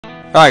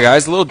Alright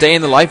guys, a little day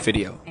in the life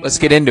video. Let's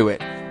get into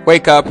it.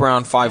 Wake up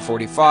around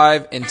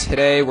 5:45, and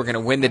today we're going to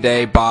win the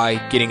day by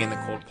getting in the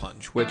cold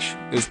plunge, which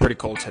it was pretty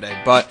cold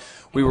today. But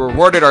we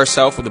rewarded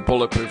ourselves with a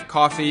bulletproof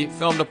coffee,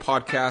 filmed a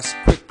podcast,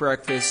 quick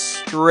breakfast,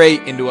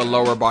 straight into a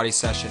lower body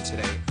session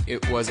today.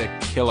 It was a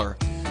killer.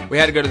 We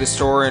had to go to the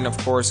store and of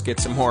course get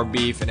some more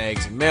beef and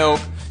eggs and milk.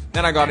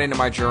 Then I got into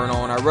my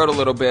journal and I wrote a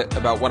little bit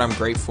about what I'm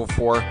grateful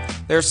for.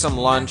 There's some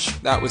lunch,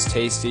 that was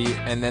tasty,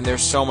 and then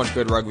there's so much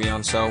good rugby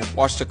on, so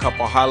watched a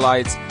couple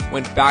highlights,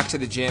 went back to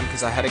the gym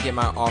because I had to get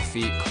my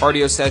off-feet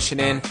cardio session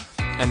in,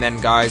 and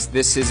then guys,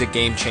 this is a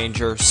game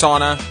changer.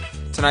 Sauna.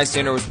 Tonight's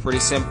dinner was pretty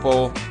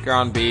simple,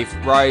 ground beef,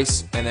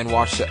 rice, and then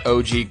watched the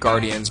OG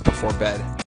Guardians before bed.